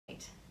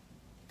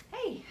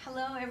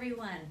Hello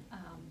everyone.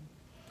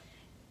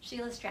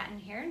 Sheila Stratton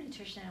here,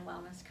 nutrition and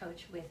wellness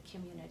coach with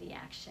Community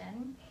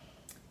Action,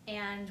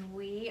 and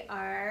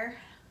we're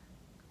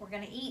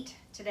going to eat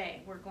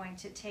today. We're going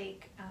to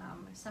take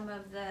some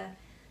of the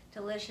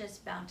delicious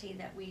bounty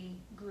that we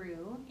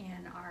grew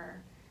in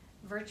our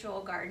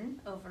virtual garden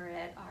over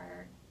at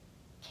our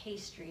K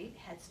Street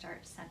Head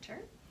Start Center,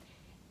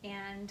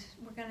 and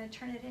we're going to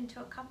turn it into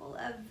a couple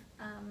of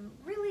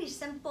really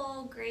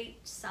simple, great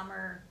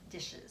summer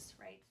dishes,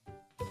 right?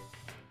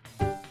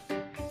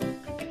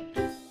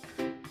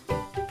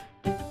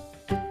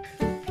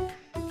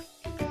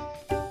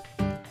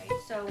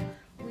 So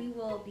we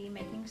will be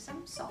making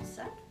some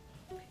salsa,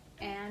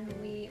 and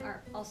we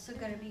are also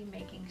going to be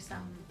making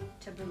some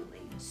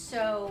tabbouleh.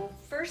 So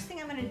first thing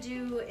I'm going to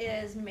do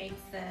is make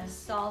the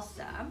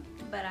salsa,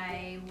 but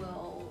I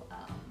will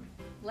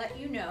let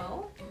you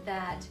know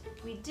that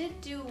we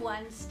did do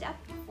one step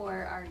for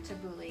our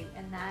tabbouleh,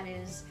 and that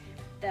is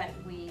that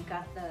we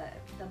got the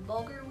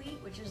bulgur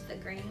wheat, which is the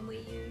grain we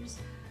use,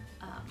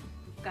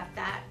 got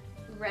that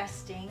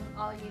resting.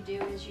 All you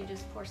do is you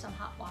just pour some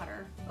hot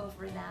water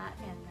over that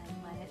and then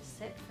let it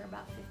sit for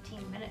about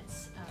 15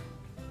 minutes.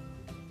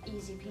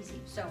 Easy peasy.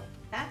 So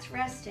that's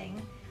resting,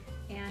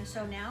 and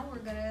so now we're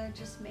gonna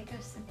just make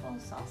a simple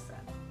salsa.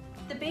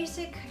 The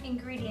basic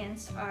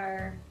ingredients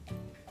are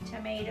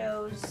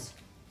tomatoes,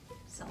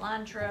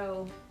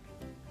 cilantro,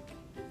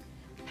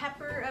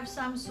 pepper of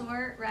some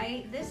sort,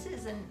 right? This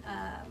is an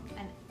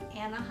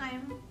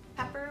Anaheim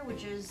pepper,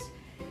 which is,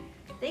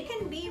 they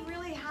can be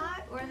really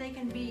hot or they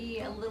can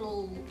be a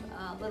little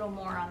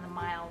more on the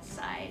mild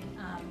side.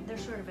 They're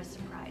sort of a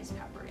surprise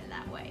pepper in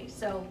that way.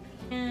 So,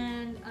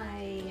 and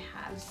I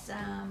have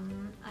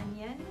some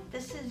onion.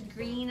 This is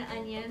green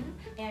onion,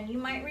 and you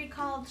might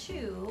recall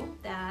too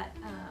that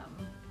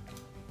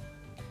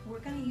we're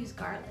going to use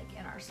garlic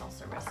in our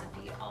salsa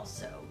recipe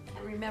also.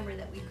 Remember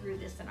that we grew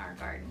this in our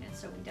garden, and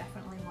so we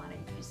definitely want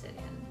to use it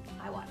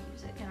I want to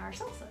use it in our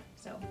salsa.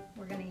 So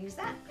we're going to use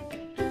that.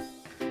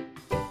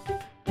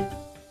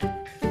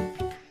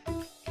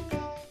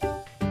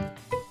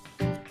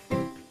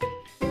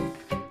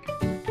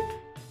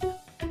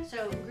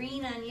 So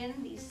green onion,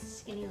 these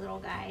skinny little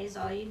guys,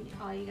 all you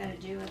got to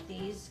do with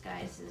these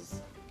guys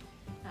is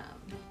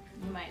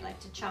you might like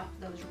to chop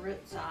those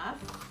roots off,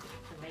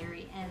 the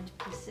very end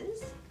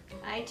pieces.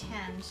 I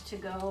tend to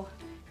go,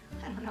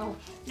 I don't know,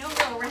 no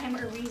real rhyme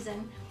or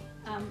reason,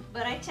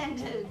 but I tend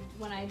to,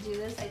 when I do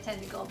this, I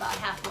tend to go about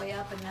halfway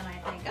up, and then I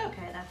think,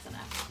 okay, that's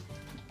enough.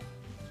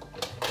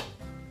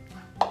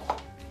 Alright,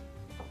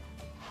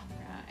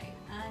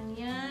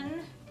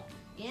 onion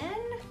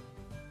in.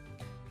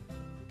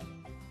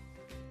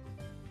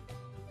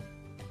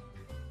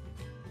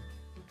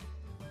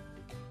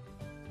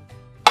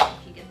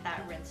 If you get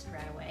that rinsed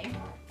right away.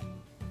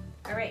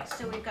 All right,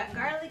 so we've got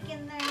garlic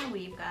in there,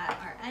 we've got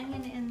our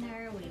onion in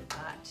there, we've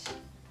got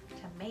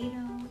tomato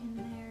in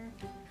there,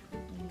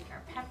 we need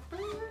our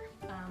pepper.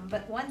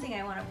 But one thing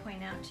I want to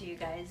point out to you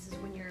guys is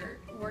when you're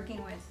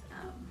working with,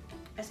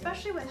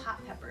 especially with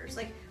hot peppers,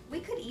 like we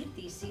could eat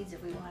these seeds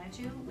if we wanted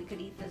to. We could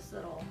eat this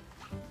little,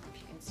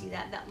 if you can see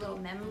that little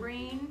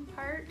membrane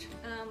part,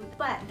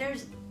 but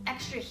there's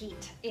extra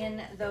heat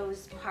in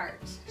those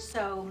parts.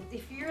 So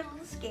if you're a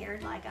little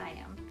scared like I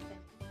am,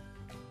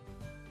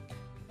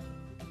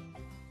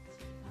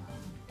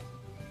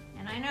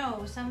 and I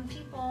know some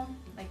people,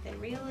 like they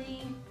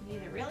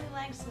either really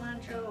like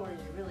cilantro or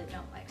they really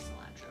don't like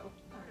cilantro.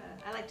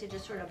 I like to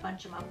just sort of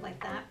bunch them up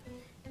like that,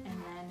 and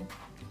then,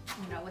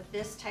 you know, with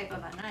this type of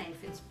a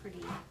knife, it's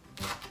pretty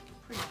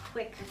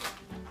quick.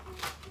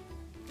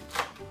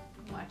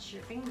 Watch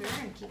your finger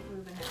and keep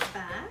moving it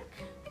back.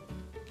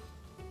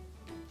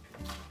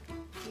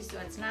 See, so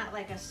it's not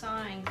like a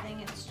sawing thing,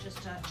 it's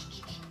just a,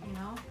 you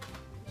know,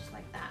 just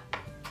like that.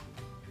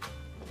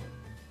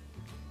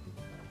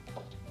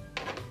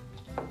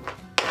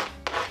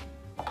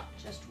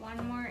 Just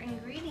one more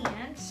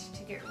ingredient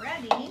to get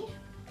ready,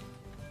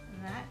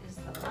 and that is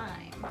the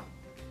lime.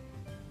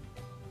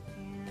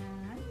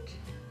 And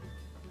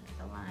put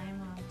the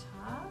lime on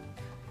top.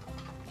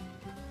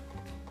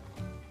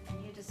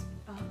 And you just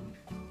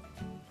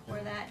pour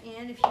that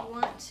in. If you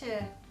want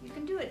to, you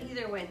can do it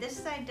either way. This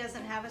side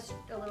doesn't have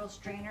a little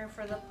strainer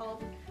for the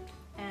pulp,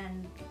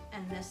 and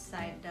this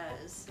side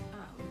does.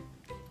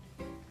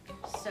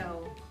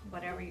 So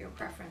whatever your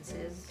preference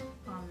is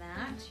on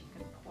that, you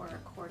can pour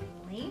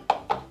accordingly.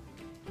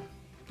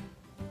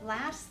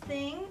 Last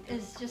thing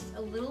is just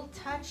a little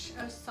touch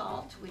of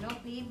salt. We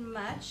don't need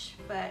much,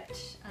 but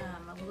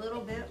a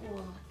little bit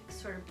will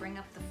sort of bring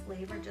up the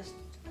flavor just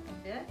a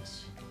bit.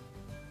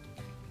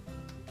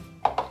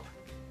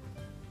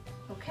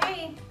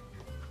 Okay,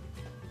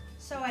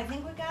 so I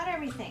think we got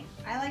everything.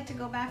 I like to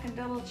go back and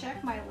double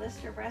check my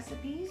list of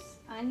recipes.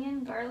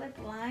 Onion, garlic,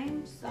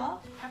 lime,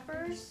 salt,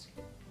 peppers,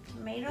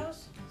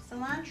 tomatoes,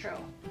 cilantro.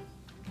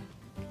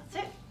 That's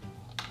it.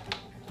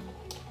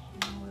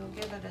 And we'll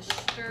give it a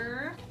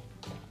stir.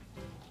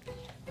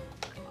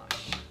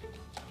 Gosh.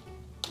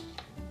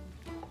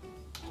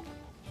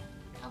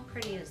 How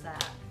pretty is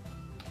that?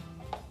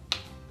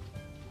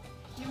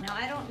 You Now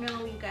I don't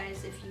know, you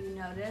guys, if you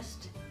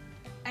noticed,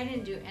 I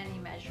didn't do any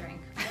measuring.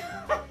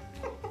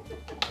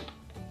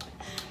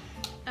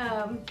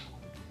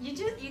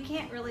 You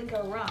can't really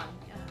go wrong.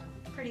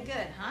 Pretty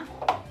good, huh?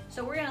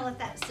 So we're gonna let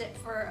that sit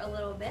for a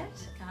little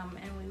bit,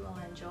 and we will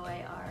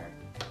enjoy our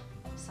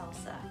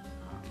salsa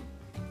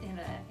in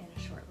a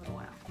short little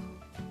while.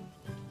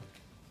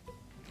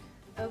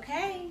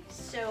 Okay,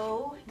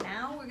 so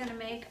now we're gonna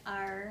make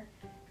our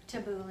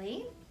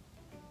tabbouleh.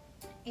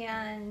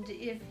 And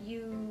if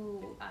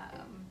you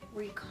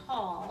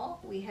recall,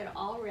 we had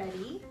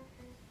already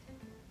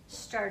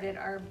started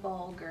our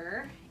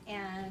bulgur,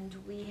 and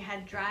we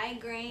had dry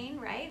grain,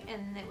 right?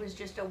 And it was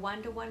just a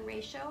 1-to-1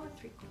 ratio.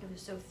 It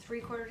was so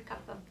 3/4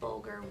 cup of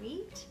bulgur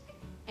wheat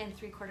and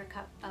 3/4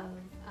 cup of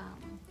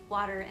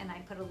water, and I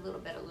put a little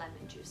bit of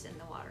lemon juice in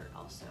the water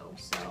also.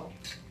 So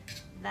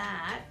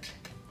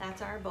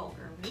that's our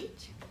bulgur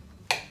wheat.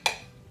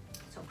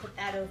 So put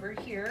that over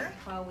here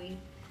while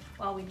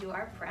we do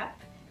our prep.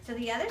 So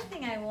the other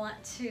thing I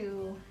want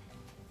to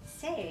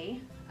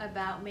say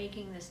about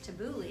making this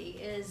tabbouleh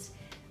is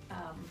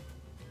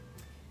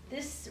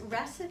this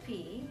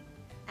recipe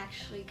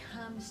actually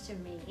comes to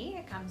me,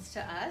 it comes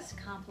to us,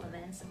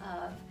 compliments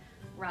of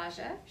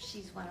Raja.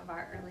 She's one of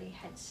our early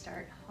Head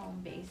Start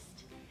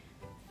home-based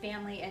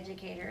family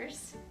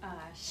educators.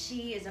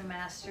 She is a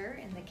master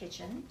in the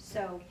kitchen,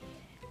 so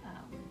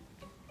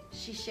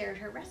she shared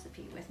her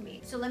recipe with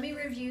me. So let me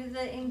review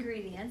the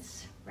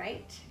ingredients,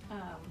 right?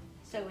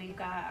 So we've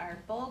got our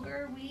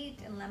bulgur,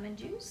 wheat, and lemon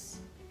juice.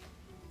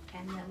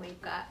 And then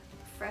we've got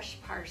fresh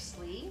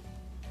parsley.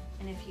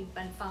 And if you've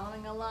been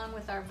following along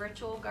with our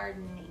virtual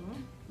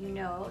gardening, you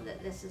know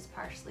that this is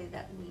parsley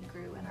that we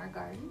grew in our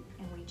garden,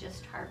 and we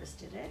just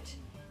harvested it.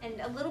 And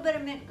a little bit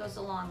of mint goes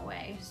a long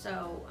way.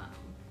 So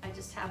I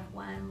just have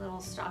one little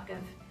stalk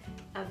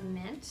of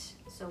mint,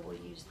 so we'll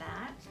use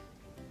that.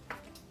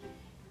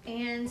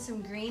 And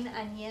some green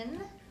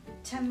onion,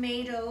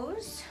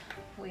 tomatoes.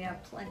 We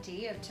have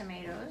plenty of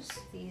tomatoes.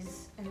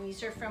 These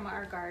are from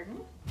our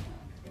garden.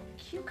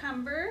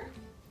 Cucumber.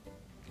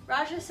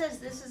 Raja says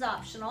this is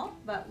optional,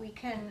 but we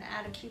can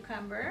add a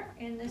cucumber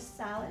in this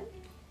salad.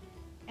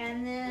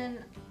 And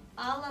then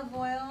olive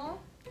oil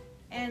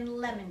and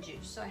lemon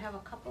juice. So I have a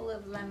couple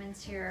of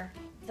lemons here.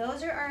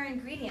 Those are our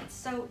ingredients.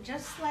 So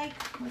just like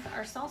with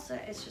our salsa,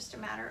 it's just a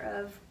matter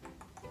of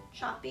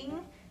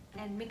chopping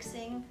and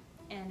mixing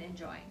and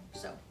enjoying.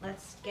 So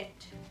let's get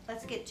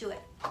to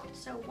it.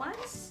 So one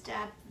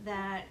step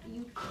that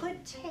you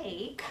could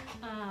take,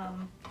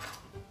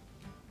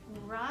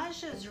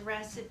 Raja's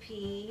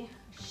recipe,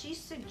 she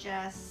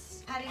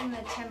suggests cutting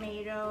the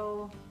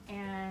tomato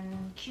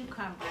and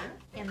cucumber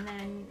and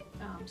then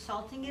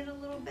salting it a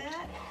little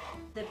bit.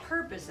 The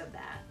purpose of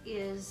that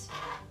is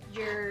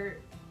you're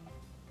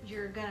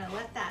gonna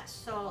let that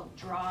salt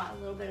draw a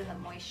little bit of the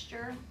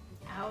moisture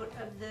out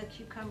of the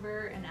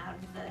cucumber and out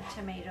of the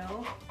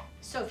tomato.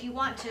 So if you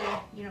want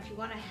to, if you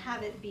want to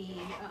have it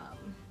be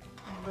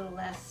a little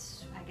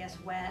less, I guess,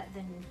 wet,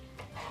 then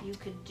you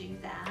could do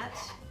that.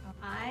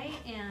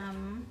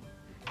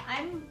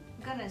 I'm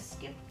gonna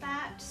skip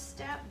that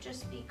step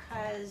just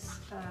because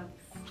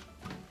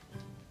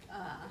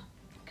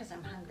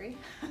I'm hungry,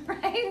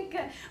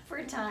 right?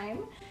 For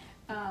time.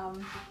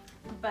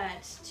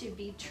 But to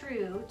be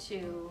true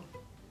to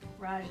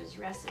Raja's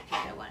recipe,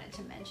 I wanted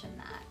to mention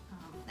that.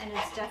 And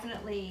it's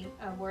definitely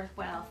a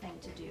worthwhile thing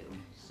to do.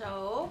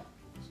 So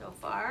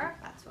far,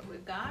 that's what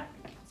we've got.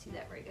 I can't see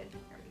that very good.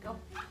 There we go.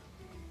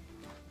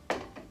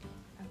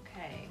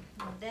 Okay,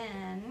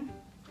 then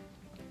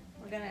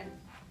we're gonna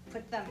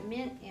put the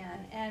mint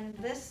in, and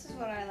this is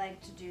what I like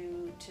to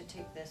do to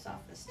take this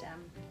off the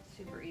stem.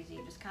 Super easy.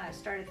 You just kind of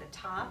start at the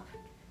top,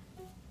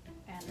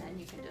 and then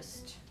you can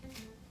just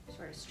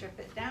sort of strip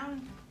it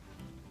down.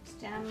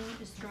 Stem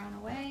is thrown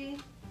away.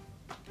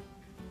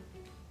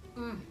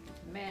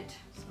 Mint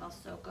smells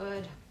so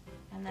good.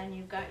 And then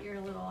you've got your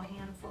little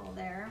handful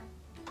there,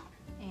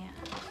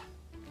 and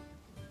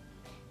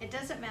it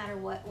doesn't matter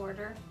what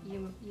order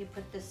you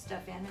put this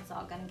stuff in, it's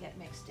all gonna get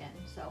mixed in.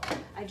 So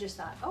I just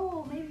thought,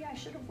 oh, maybe I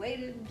should have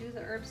waited and do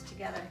the herbs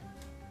together.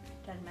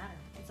 Doesn't matter,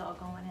 it's all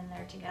going in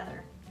there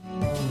together.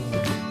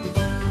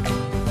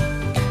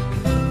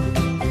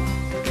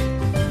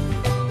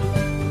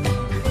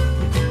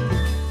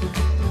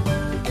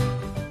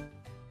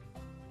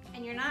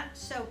 And you're not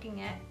soaking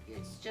it,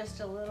 it's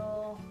just a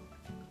little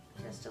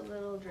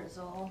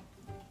drizzle.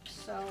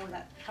 So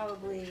that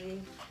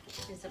probably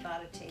is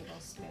about a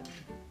tablespoon.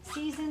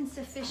 Season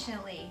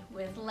sufficiently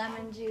with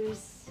lemon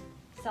juice,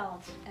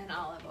 salt, and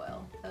olive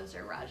oil. Those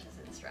are Raja's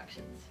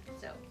instructions.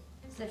 So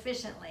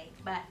sufficiently,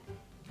 but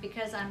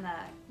because I'm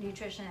the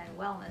nutrition and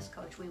wellness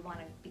coach, we want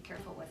to be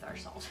careful with our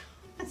salt.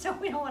 So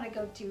we don't want to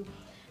go too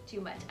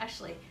much.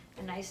 Actually,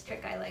 a nice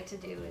trick I like to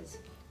do is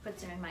put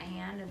some in my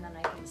hand, and then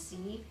I can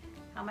see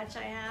how much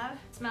I have.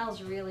 It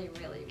smells really,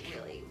 really,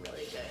 really,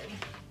 really good.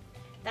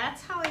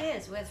 That's how it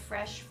is with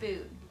fresh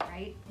food,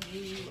 right?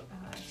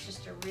 It's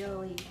just a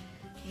really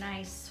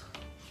nice,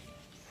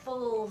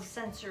 full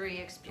sensory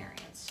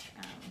experience.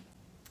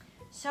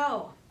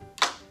 So,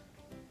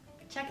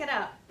 check it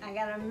out. I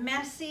got a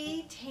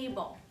messy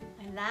table,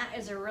 and that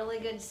is a really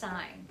good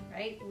sign,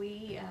 right?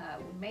 We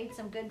made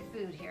some good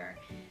food here.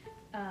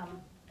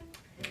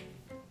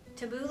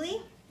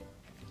 Tabbouleh,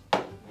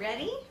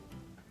 ready?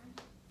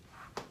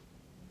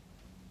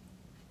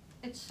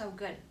 It's so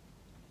good,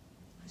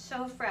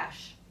 so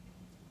fresh,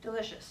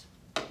 delicious.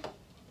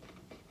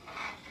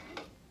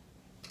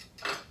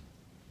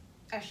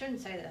 I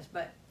shouldn't say this,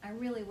 but I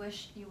really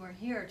wish you were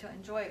here to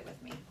enjoy it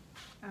with me.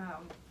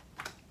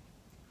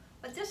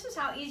 But this is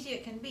how easy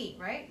it can be,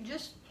 right?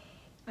 Just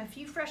a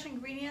few fresh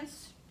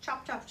ingredients,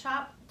 chop, chop,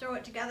 chop, throw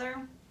it together.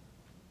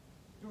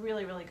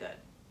 Really, really good.